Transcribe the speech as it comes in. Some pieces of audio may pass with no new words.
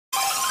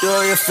Do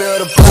you feel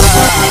the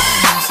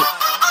vibes?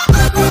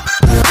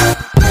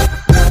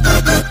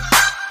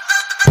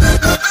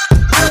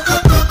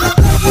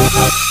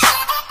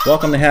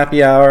 Welcome to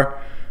Happy Hour.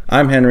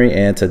 I'm Henry,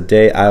 and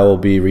today I will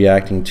be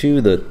reacting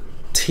to the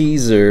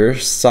teaser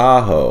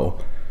SAAHOO.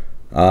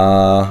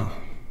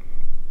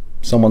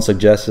 Someone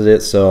suggested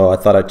it, so I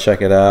thought I'd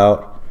check it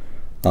out.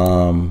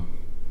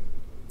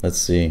 Let's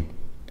see.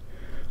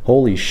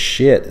 Holy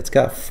shit, it's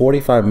got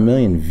 45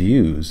 million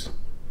views.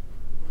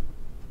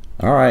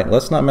 Alright,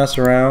 let's not mess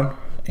around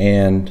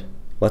and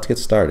let's get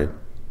started.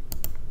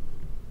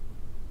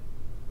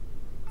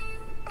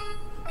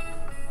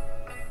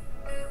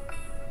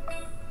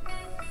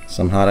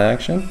 Some hot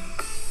action.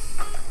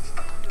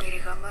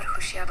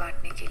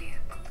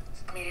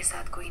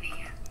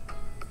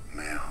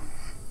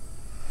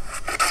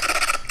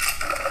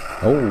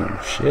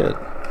 Oh shit.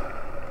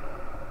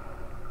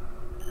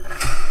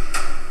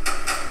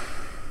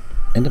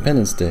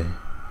 Independence Day.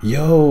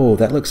 Yo,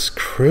 that looks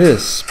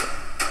crisp.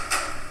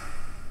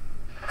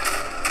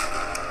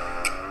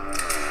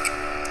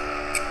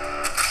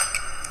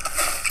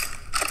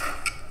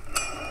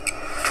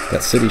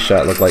 That city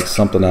shot looked like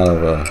something out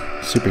of a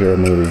superhero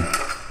movie.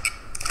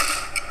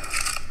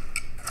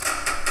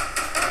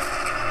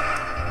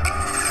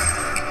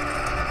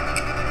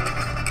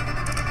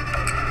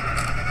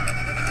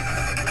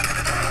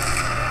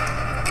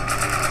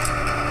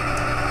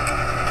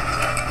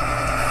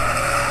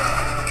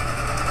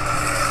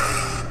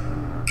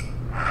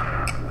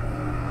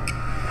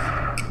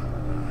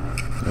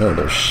 Oh,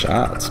 those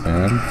shots,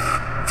 man.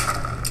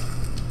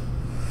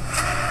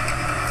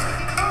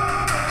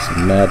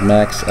 Some Mad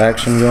Max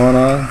action going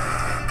on.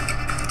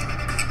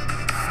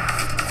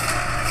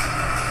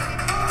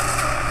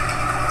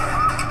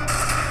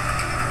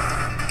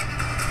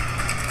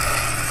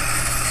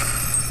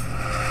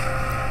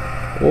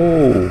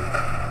 Oh.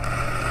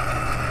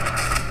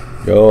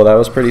 Yo, that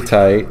was pretty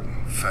tight.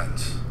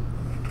 Fence.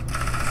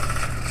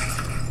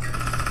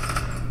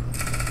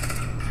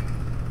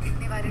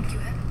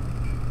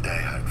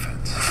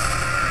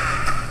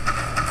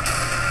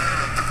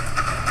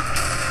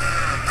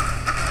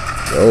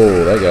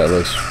 Oh, that guy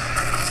looks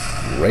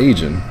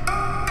raging.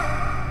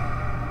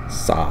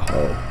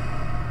 SAAHOO.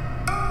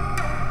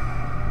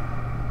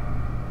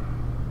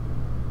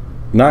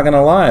 Not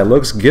gonna lie, it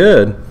looks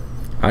good.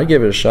 I'd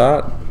give it a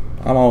shot.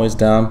 I'm always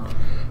down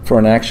for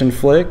an action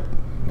flick.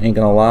 Ain't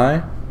gonna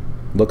lie.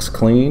 Looks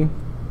clean.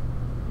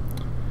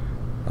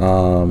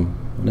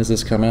 When does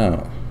this come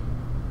out?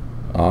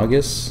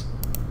 August?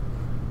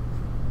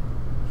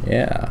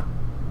 Yeah,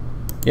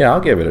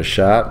 I'll give it a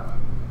shot.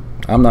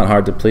 I'm not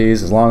hard to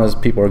please. As long as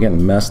people are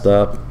getting messed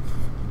up,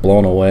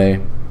 blown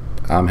away,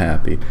 I'm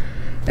happy.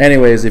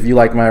 Anyways, if you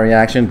like my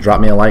reaction,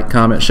 drop me a like,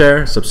 comment,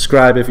 share,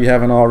 subscribe if you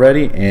haven't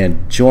already,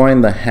 and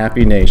join the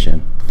Happy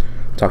Nation.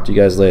 Talk to you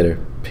guys later.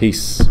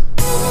 Peace.